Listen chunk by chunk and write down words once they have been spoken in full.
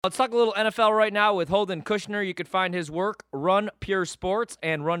Let's talk a little NFL right now with Holden Kushner. You could find his work, Run Pure Sports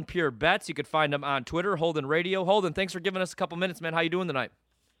and Run Pure Bets. You could find him on Twitter, Holden Radio. Holden, thanks for giving us a couple minutes, man. How you doing tonight?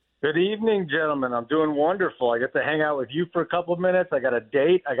 Good evening, gentlemen. I'm doing wonderful. I get to hang out with you for a couple of minutes. I got a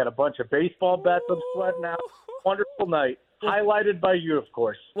date. I got a bunch of baseball bets I'm sweating out. Wonderful night. Highlighted by you, of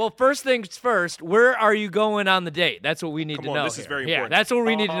course. Well, first things first, where are you going on the date? That's what we need to know. This is very important. Yeah, that's what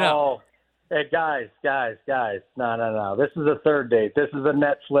we need to know. Hey, guys. No. This is a third date. This is a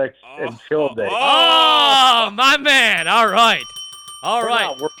Netflix and chill date. Oh, my man. All right.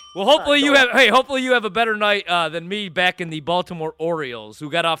 Well, hopefully you have a better night than me back in the Baltimore Orioles, who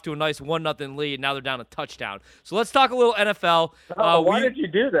got off to a nice 1-0 lead. Now they're down a touchdown. So let's talk a little NFL. Why did you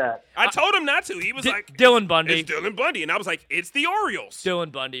do that? I told him not to. He was like, Dylan Bundy. It's Dylan Bundy. And I was like, it's the Orioles.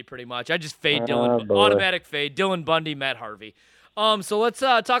 Dylan Bundy, pretty much. I just fade Dylan. Automatic fade. Dylan Bundy, Matt Harvey. So let's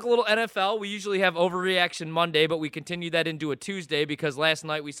talk a little NFL. We usually have Overreaction Monday, but we continue that into a Tuesday because last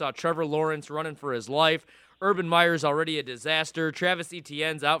night we saw Trevor Lawrence running for his life. Urban Meyer's already a disaster. Travis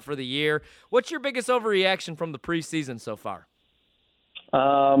Etienne's out for the year. What's your biggest overreaction from the preseason so far?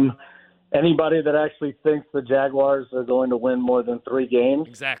 Anybody that actually thinks the Jaguars are going to win more than 3 games.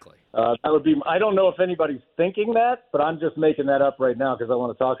 Exactly. That would be. I don't know if anybody's thinking that, but I'm just making that up right now because I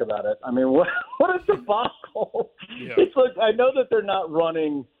want to talk about it. I mean, what a debacle! Yeah. It's like I know that they're not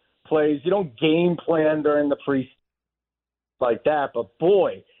running plays. You don't game plan during the preseason like that, but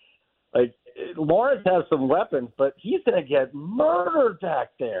boy, like Lawrence has some weapons, but he's going to get murdered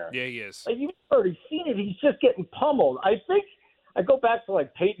back there. Yeah, he is. Like, you've already seen it. He's just getting pummeled. I think I go back to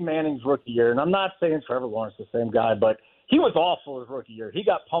like Peyton Manning's rookie year, and I'm not saying Trevor Lawrence is the same guy, but he was awful his rookie year. He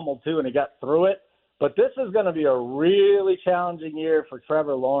got pummeled too, and he got through it. But this is going to be a really challenging year for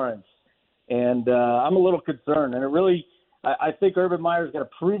Trevor Lawrence, and I'm a little concerned. And it really, I think Urban Meyer's going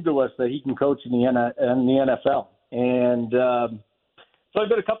to prove to us that he can coach in the NFL. And so I've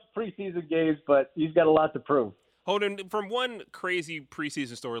been a couple preseason games, but he's got a lot to prove. Holden, from one crazy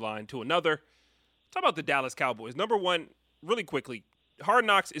preseason storyline to another, talk about the Dallas Cowboys. Number one, really quickly, Hard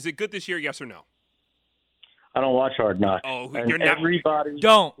Knocks, is it good this year, yes or no? I don't watch Hard Knocks. Oh, and you're not. Everybody,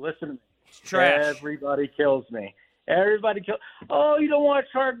 don't. Listen to me. It's trash. Everybody kills me. Oh, you don't watch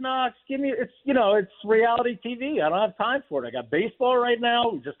Hard Knocks? It's reality TV. I don't have time for it. I got baseball right now.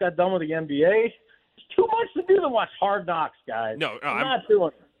 We just got done with the NBA. It's too much to do to watch Hard Knocks, guys. No, I'm not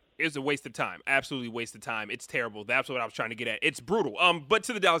doing it. It's a waste of time. Absolutely waste of time. It's terrible. That's what I was trying to get at. It's brutal. But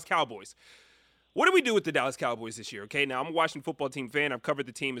to the Dallas Cowboys. What do we do with the Dallas Cowboys this year? Okay, now I'm a Washington football team fan. I've covered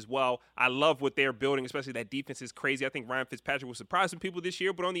the team as well. I love what they're building, especially that defense is crazy. I think Ryan Fitzpatrick will surprise some people this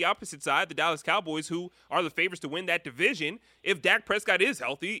year. But on the opposite side, the Dallas Cowboys, who are the favorites to win that division, if Dak Prescott is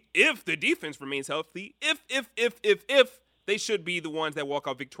healthy, if the defense remains healthy, if they should be the ones that walk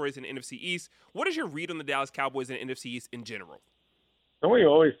out victorious in the NFC East. What is your read on the Dallas Cowboys and the NFC East in general? Don't we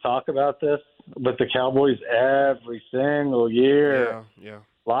always talk about this with the Cowboys every single year? Yeah.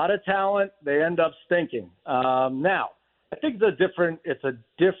 A lot of talent, they end up stinking. Now, I think it's a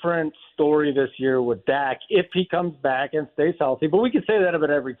different story this year with Dak if he comes back and stays healthy. But we can say that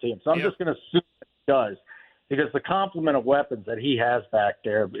about every team. So I'm just going to assume he does because the complement of weapons that he has back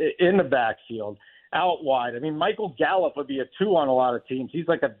there in the backfield, out wide. I mean, Michael Gallup would be a 2 on a lot of teams. He's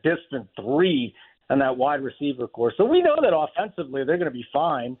like a distant 3 on that wide receiver core. So we know that offensively they're going to be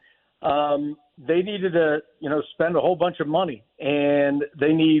fine. They needed to, spend a whole bunch of money, and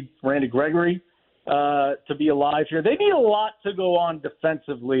they need Randy Gregory to be alive here. They need a lot to go on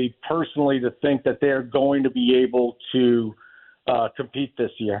defensively, personally, to think that they're going to be able to compete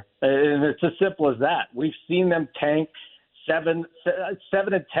this year. And it's as simple as that. We've seen them tank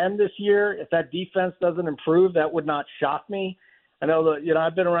 7-10 this year. If that defense doesn't improve, that would not shock me. I know that,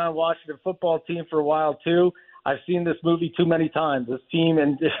 I've been around Washington football team for a while too. I've seen this movie too many times. This team,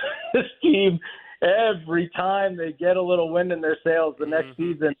 every time they get a little wind in their sails the next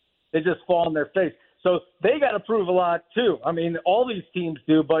season, they just fall on their face. So they got to prove a lot too. I mean, all these teams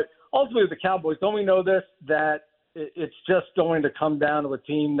do, but ultimately the Cowboys, don't we know this, that it's just going to come down to a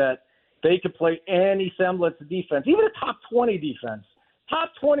team that they could play any semblance of defense, even a top 20 defense,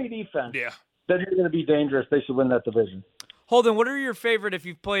 Yeah. that are going to be dangerous. They should win that division. Holden, what are your favorite, if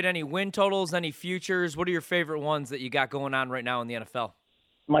you've played any win totals, any futures, what are your favorite ones that you got going on right now in the NFL?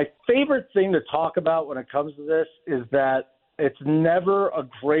 My favorite thing to talk about when it comes to this is that it's never a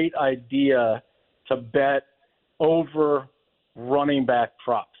great idea to bet over running back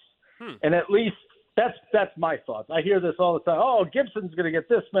props. And at least that's my thoughts. I hear this all the time. Oh, Gibson's going to get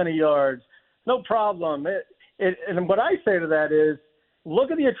this many yards. No problem. And what I say to that is,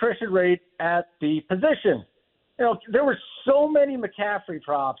 look at the attrition rate at the position. There were so many McCaffrey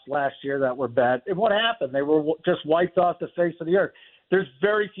props last year that were bet. And what happened? They were just wiped off the face of the earth. there's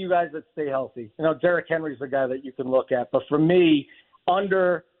very few guys that stay healthy. Derrick Henry's the guy that you can look at. But for me,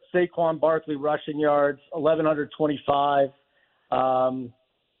 under Saquon Barkley rushing yards, 1,125,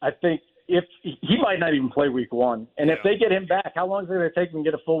 I think if he might not even play week one. And if they get him back, how long is it going to take him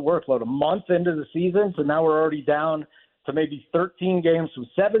to get a full workload? A month into the season? So now we're already down to maybe 13 games from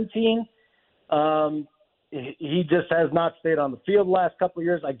 17. He just has not stayed on the field the last couple of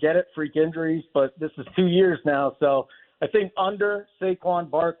years. I get it, freak injuries, but this is 2 years now. So I think under Saquon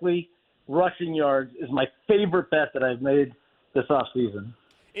Barkley, rushing yards is my favorite bet that I've made this offseason.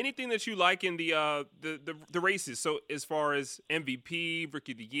 Anything that you like in the races? So as far as MVP,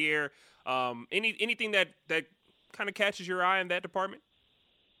 Rookie of the Year, anything that kind of catches your eye in that department?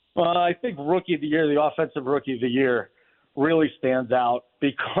 I think Rookie of the Year, the offensive Rookie of the Year, really stands out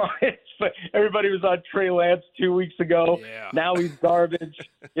because everybody was on Trey Lance 2 weeks ago. Yeah. Now he's garbage.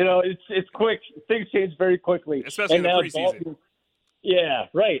 It's quick. Things change very quickly. Especially in the preseason. Yeah,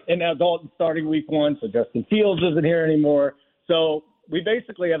 right. And now Dalton's starting week one, so Justin Fields isn't here anymore. So we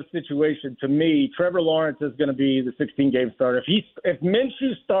basically have a situation, to me, Trevor Lawrence is going to be the 16-game starter. If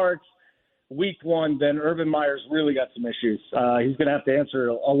Minshew starts week one, then Urban Meyer's really got some issues. He's going to have to answer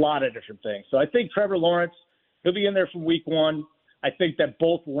a lot of different things. So I think Trevor Lawrence, he'll be in there from week one. I think that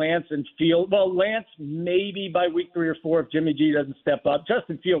both Lance and Fields, Lance maybe by week 3 or 4 if Jimmy G doesn't step up.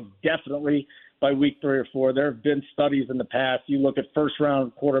 Justin Fields definitely by week 3 or 4. There have been studies in the past. You look at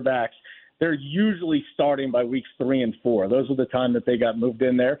first-round quarterbacks, they're usually starting by weeks 3 and 4. Those are the time that they got moved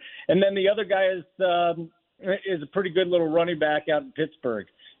in there. And then the other guy is a pretty good little running back out in Pittsburgh.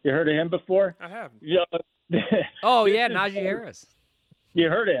 You heard of him before? I have. Yeah. Oh, yeah, Najee Harris. You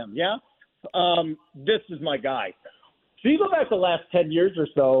heard of him, yeah? This is my guy. So you go back the last 10 years or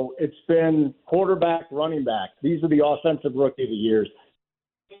so, it's been quarterback, running back. These are the offensive Rookie of the Years.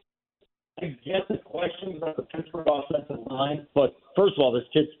 I get the questions about the Pittsburgh offensive line, but first of all, this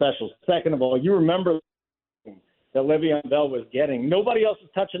kid's special. Second of all, you remember that Le'Veon Bell was getting. Nobody else is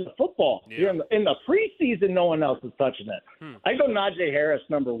touching the football. Yeah. In the preseason, no one else is touching it. I go Najee Harris,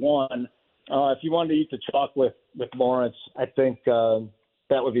 number one. If you wanted to eat the chalk with Lawrence, I think that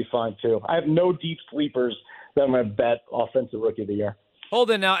would be fine too. I have no deep sleepers that I'm going to bet offensive Rookie of the Year.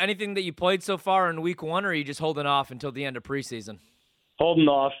 Holden, now, anything that you played so far in week one, or are you just holding off until the end of preseason? Holding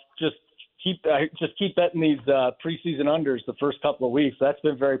off. Just keep betting these preseason unders the first couple of weeks. That's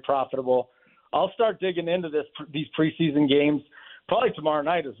been very profitable. I'll start digging into these preseason games probably tomorrow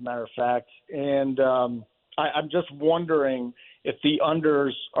night, as a matter of fact. And I'm just wondering if the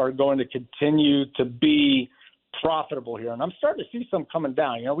unders are going to continue to be profitable here. And I'm starting to see some coming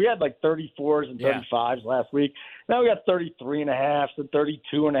down. We had like 34s and 35s last week. Now we got 33.5s and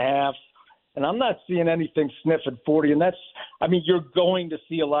 32.5s. And I'm not seeing anything sniffing 40. And you're going to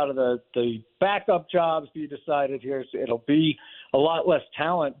see a lot of the backup jobs be decided here. So it'll be a lot less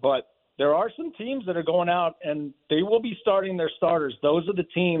talent, but there are some teams that are going out and they will be starting their starters. Those are the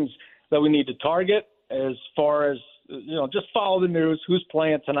teams that we need to target as far as, just follow the news, who's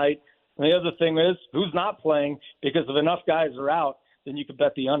playing tonight. And the other thing is who's not playing, because if enough guys are out, then you could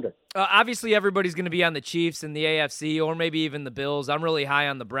bet the under. Obviously, everybody's going to be on the Chiefs and the AFC, or maybe even the Bills. I'm really high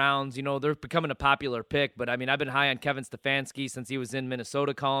on the Browns. They're becoming a popular pick, but I've been high on Kevin Stefanski since he was in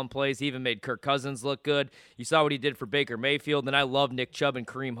Minnesota calling plays. He even made Kirk Cousins look good. You saw what he did for Baker Mayfield, and I love Nick Chubb and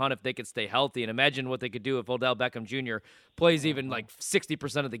Kareem Hunt if they could stay healthy. And imagine what they could do if Odell Beckham Jr. plays even like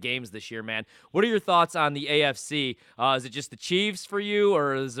 60% of the games this year, man. What are your thoughts on the AFC? Is it just the Chiefs for you,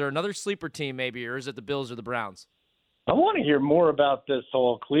 or is there another sleeper team maybe, or is it the Bills or the Browns? I want to hear more about this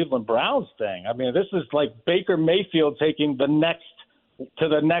whole Cleveland Browns thing. This is like Baker Mayfield taking to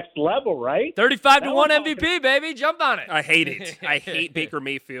the next level, right? 35-1 MVP, baby. Jump on it. I hate it. I hate Baker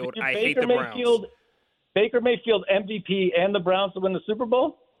Mayfield. I hate the Browns. Baker Mayfield MVP and the Browns to win the Super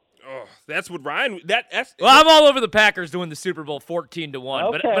Bowl? Oh, that's what Ryan. Well, I'm all over the Packers doing the Super Bowl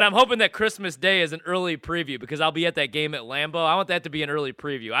 14-1, okay. but I'm hoping that Christmas Day is an early preview because I'll be at that game at Lambeau. I want that to be an early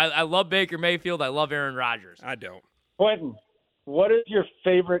preview. I love Baker Mayfield. I love Aaron Rodgers. I don't. Quentin, what is your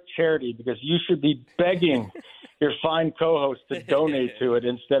favorite charity? Because you should be begging your fine co-host to donate to it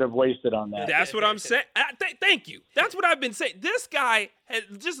instead of waste it on that. That's what I'm saying. Thank you. That's what I've been saying. This guy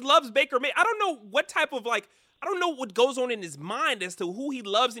just loves Baker Mayfield. I don't know what type of I don't know what goes on in his mind as to who he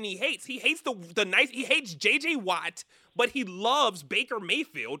loves and he hates. He hates he hates J.J. Watt, but he loves Baker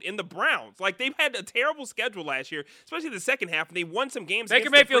Mayfield in the Browns. They've had a terrible schedule last year, especially the second half, and they won some games.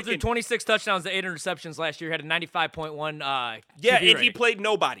 Baker Mayfield threw 26 touchdowns to 8 interceptions last year, had a 95.1 QB and rating. he played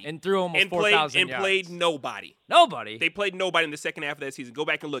nobody. And threw almost 4,000 yards. And played nobody. Nobody? They played nobody in the second half of that season. Go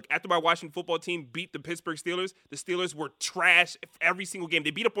back and look. After my Washington football team beat the Pittsburgh Steelers, the Steelers were trash every single game. They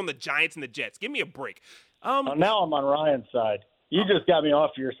beat up on the Giants and the Jets. Give me a break. Now I'm on Ryan's side. You just got me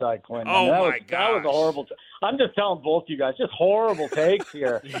off your side, Quinn. Oh, my gosh. That was a horrible I'm just telling both you guys, just horrible takes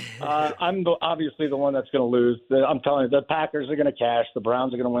here. I'm obviously the one that's going to lose. I'm telling you, the Packers are going to cash. The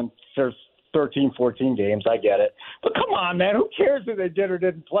Browns are going to win their 13, 14 games. I get it. But come on, man. Who cares if they did or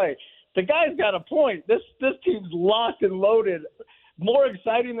didn't play? The guy's got a point. This team's locked and loaded. More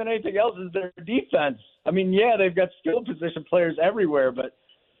exciting than anything else is their defense. I mean, yeah, they've got skill position players everywhere, but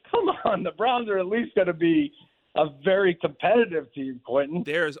come on, the Browns are at least going to be a very competitive team, Quentin.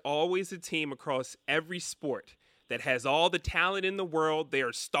 There is always a team across every sport that has all the talent in the world. They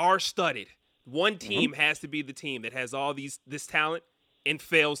are star-studded. One team has to be the team that has all this talent and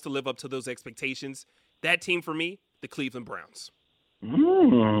fails to live up to those expectations. That team for me, the Cleveland Browns.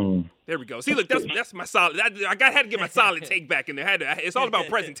 There we go. See, look, that's my solid. I had to get my solid take back in there. It's all about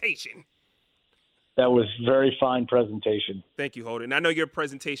presentation. That was very fine presentation. Thank you, Holden. I know your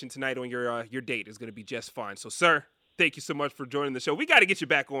presentation tonight on your date is going to be just fine. So, sir, thank you so much for joining the show. We got to get you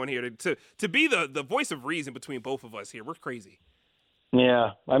back on here to be the voice of reason between both of us here. We're crazy.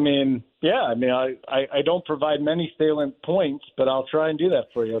 I don't provide many salient points, but I'll try and do that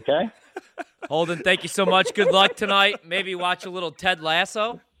for you, okay? Holden, thank you so much. Good luck tonight. Maybe watch a little Ted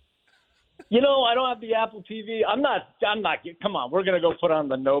Lasso. I don't have the Apple TV. I'm not. Come on, we're gonna go put on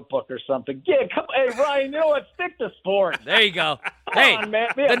The Notebook or something. Yeah, come. Hey, Ryan, you know what? Stick to sports. There you go. Come on, man.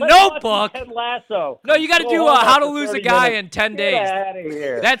 The Notebook. Ted Lasso. No, you got to do How to Lose a Guy in 10 days. Get out of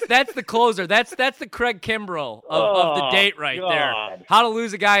here. That's the closer. That's the Craig Kimbrell of the date right there. How to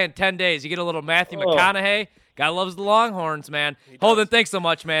Lose a Guy in 10 days. You get a little Matthew McConaughey. Guy loves the Longhorns, man. Holden, thanks so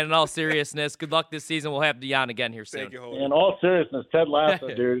much, man. In all seriousness, good luck this season. We'll have you on again here soon. Thank you, Holden. In all seriousness, Ted Lasso,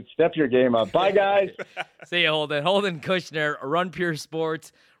 dude, step your game up. Bye, guys. See you, Holden. Holden Kushner, Run Pure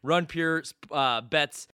Sports, Run Pure Bets.